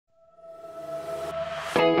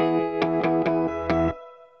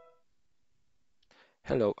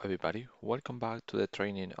Hello everybody, welcome back to the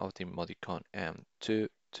training of the Modicon M221.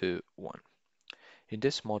 In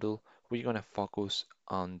this module, we're going to focus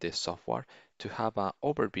on the software to have an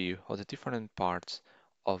overview of the different parts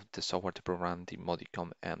of the software to program the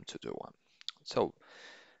Modicon M221. So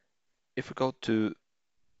if we go to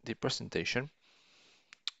the presentation,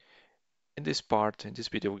 in this part, in this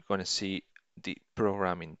video, we're going to see the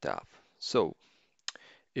programming tab. So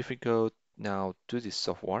if we go now to the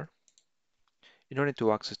software, in order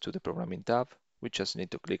to access to the programming tab, we just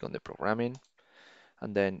need to click on the programming.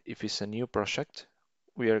 And then if it's a new project,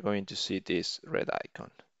 we are going to see this red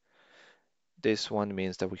icon. This one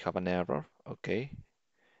means that we have an error, okay,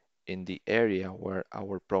 in the area where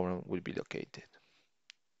our program will be located.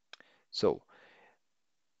 So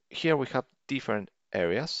here we have different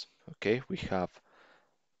areas, okay. We have,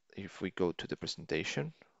 if we go to the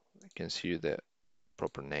presentation, I can see the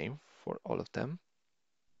proper name for all of them.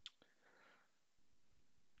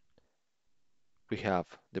 We have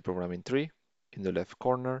the programming tree in the left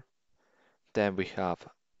corner. Then we have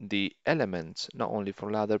the elements, not only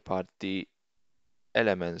for ladder, but the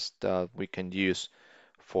elements that we can use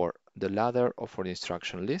for the ladder or for the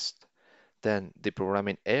instruction list. Then the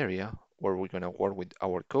programming area where we're going to work with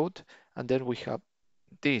our code. And then we have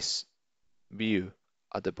this view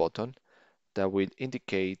at the bottom that will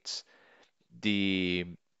indicate the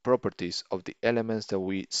properties of the elements that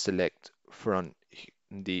we select from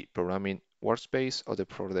the programming workspace or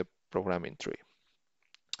for the programming tree.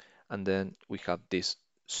 And then we have this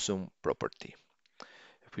zoom property.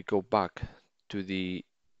 If we go back to the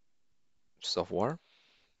software,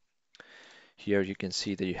 here you can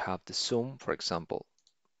see that you have the zoom. For example,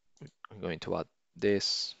 I'm going to add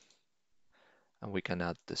this, and we can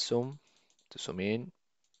add the zoom to zoom in,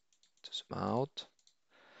 to zoom out.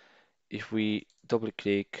 If we double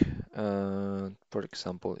click, for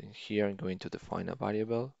example, in here, I'm going to define a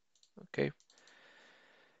variable. Okay,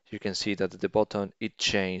 you can see that at the bottom it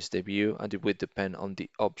changed the view, and it will depend on the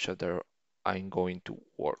object that I'm going to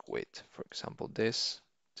work with. For example, this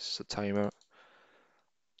is a timer.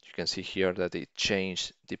 You can see here that it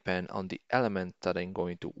changed depend on the element that I'm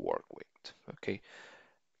going to work with. Okay,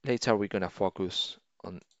 later we're gonna focus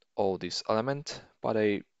on all these elements, but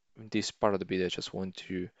in this part of the video I just want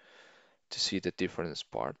you to see the different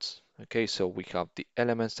parts. Okay, so we have the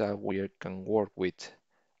elements that we can work with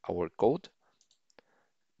our code,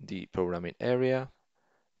 the programming area,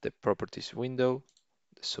 the properties window,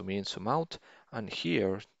 the zoom in, zoom out, and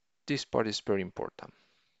here this part is very important.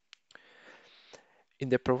 In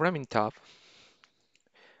the programming tab,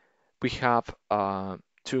 we have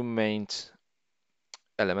two main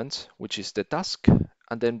elements, which is the task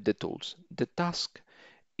and then the tools. The task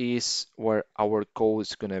is where our code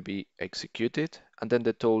is going to be executed, and then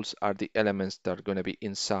the tools are the elements that are going to be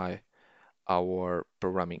inside our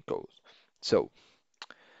programming code. So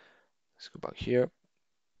let's go back here.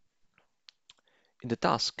 In the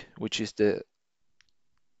task, which is the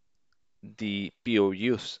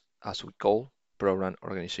POUs, as we call, program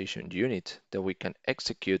organization unit, that we can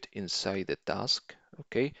execute inside the task,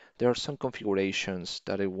 okay, there are some configurations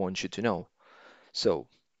that I want you to know. So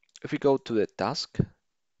if we go to the task,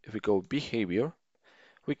 if we go behavior,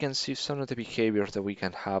 we can see some of the behaviors that we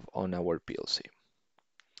can have on our PLC.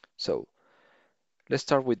 So let's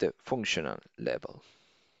start with the functional level.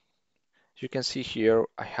 You can see here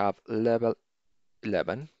I have level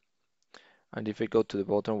 11, and if we go to the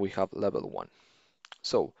bottom we have level 1.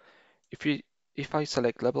 So if I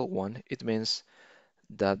select level 1, it means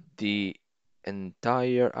that the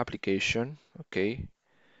entire application, okay,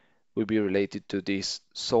 will be related to this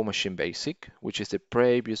Soul Machine Basic, which is the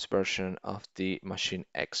previous version of the Machine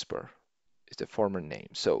Expert. It's the former name.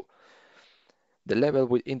 So the level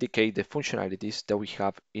will indicate the functionalities that we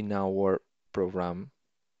have in our program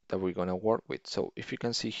that we're going to work with. So if you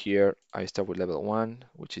can see here, I start with level 1,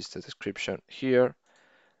 which is the description here.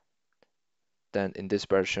 Then in this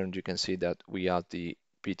version, you can see that we have the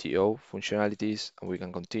PTO functionalities, and we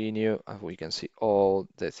can continue, and we can see all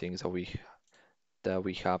the things that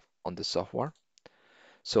we have on the software.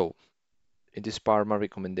 So in this part, my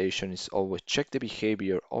recommendation is always check the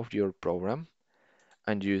behavior of your program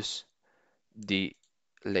and use the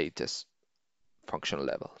latest function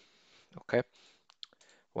level. Okay.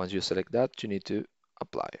 Once you select that, you need to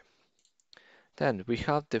apply. Then we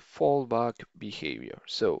have the fallback behavior.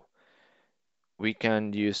 So we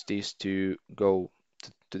can use this to go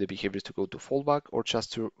to the behaviors to go to fallback or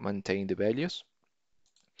just to maintain the values.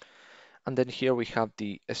 And then here we have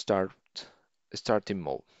the starting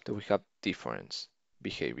mode that we have different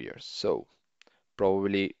behaviors. So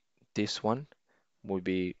probably this one will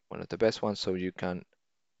be one of the best ones, so you can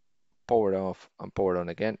power off and power on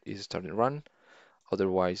again is starting run.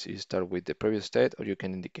 Otherwise, you start with the previous state, or you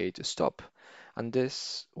can indicate a stop. And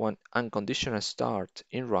this one, unconditional start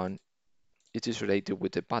in run, it is related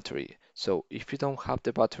with the battery. So if you don't have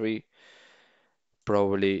the battery,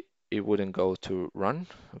 probably it wouldn't go to run,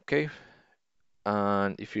 okay?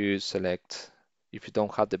 And if you select, if you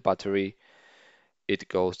don't have the battery, it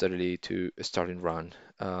goes directly to start and run.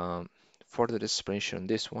 Further explanation on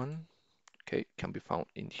this one, okay, can be found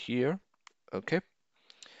in here, okay?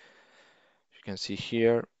 You can see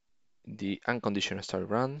here the unconditional start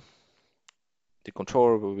run. The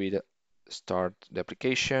controller will be start the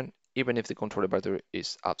application, even if the controller battery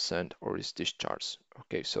is absent or is discharged.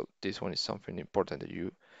 Okay, so this one is something important that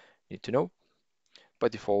you need to know. By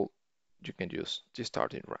default, you can use the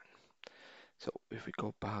start and run. So if we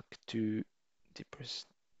go back to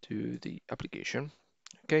the application,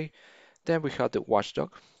 okay, then we have the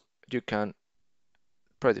watchdog. You can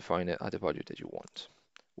predefine it at the value that you want.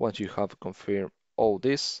 Once you have confirmed all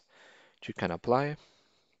this, you can apply.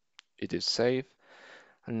 It is saved.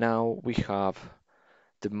 And now we have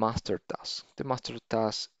the master task. The master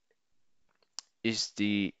task is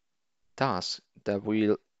the task that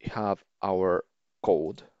will have our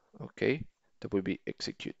code, okay, that will be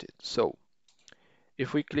executed. So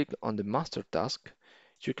if we click on the master task,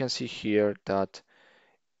 you can see here that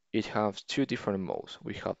it has two different modes.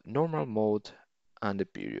 We have normal mode and the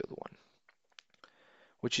period one.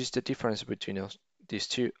 Which is the difference between these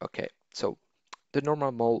two? Okay, so the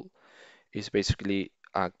normal mode is basically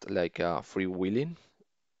act like a freewheeling.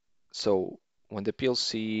 So when the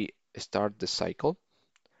PLC start the cycle,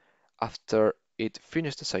 after it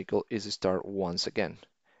finishes the cycle, it start once again,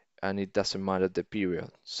 and it doesn't matter the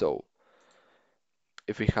period. So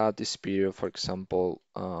if we have this period, for example,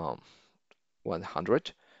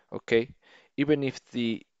 100, okay, even if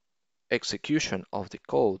the execution of the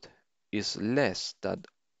code is less than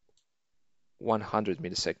 100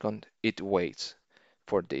 milliseconds, it waits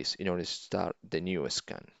for this in order to start the new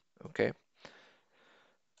scan. Okay,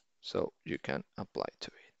 so you can apply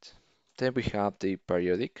to it. Then we have the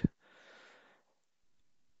periodic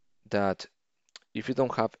that if you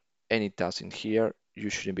don't have any task in here, you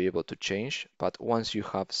shouldn't be able to change. But once you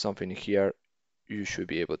have something here, you should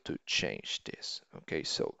be able to change this. Okay,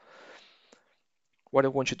 so what I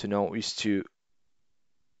want you to know is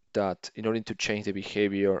that in order to change the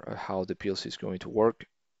behavior of how the PLC is going to work,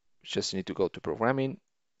 you just need to go to programming,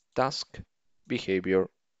 task, behavior,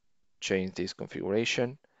 change this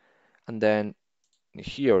configuration, and then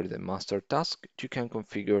here the master task, you can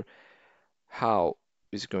configure how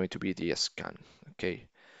is going to be the scan. Okay,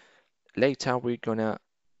 later we're gonna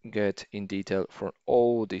get in detail for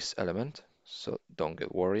all these elements, so don't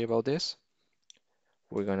get worried about this.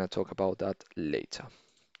 We're gonna talk about that later.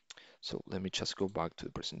 So let me just go back to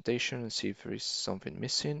the presentation and see if there is something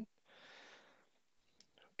missing.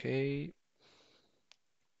 Okay.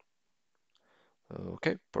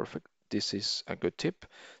 Okay, perfect. This is a good tip.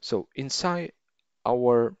 So inside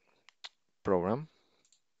our program,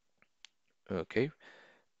 okay,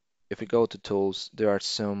 if we go to tools, there are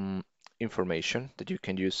some information that you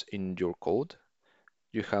can use in your code.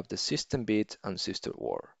 You have the system bit and system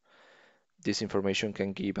word. This information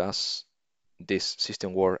can give us, this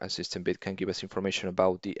system word and system bit can give us information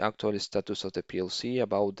about the actual status of the PLC,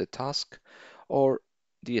 about the task, or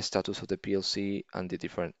the status of the PLC and the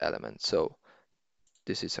different elements. So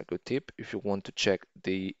this is a good tip. If you want to check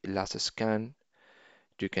the last scan,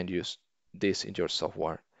 you can use this in your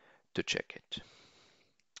software to check it.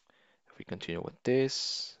 If we continue with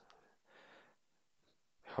this,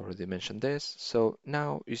 I already mentioned this. So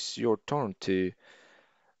now it's your turn to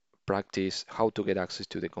practice how to get access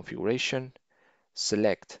to the configuration.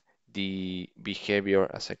 Select the behavior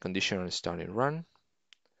as a conditional starting run.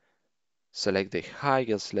 Select the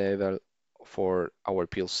highest level for our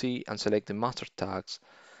PLC and select the master tags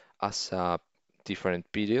as a different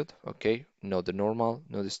period. Okay, not the normal,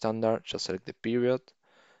 not the standard, just select the period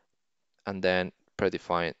and then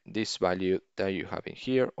predefine this value that you have in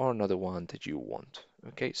here or another one that you want.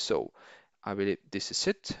 Okay, so I believe this is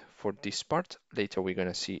it for this part. Later we're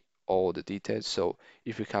gonna see all the details. So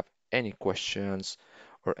if you have any questions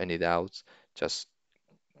or any doubts, just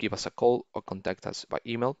give us a call or contact us by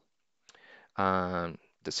email. And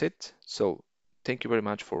that's it. So thank you very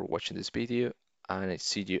much for watching this video and I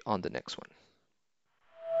see you on the next one.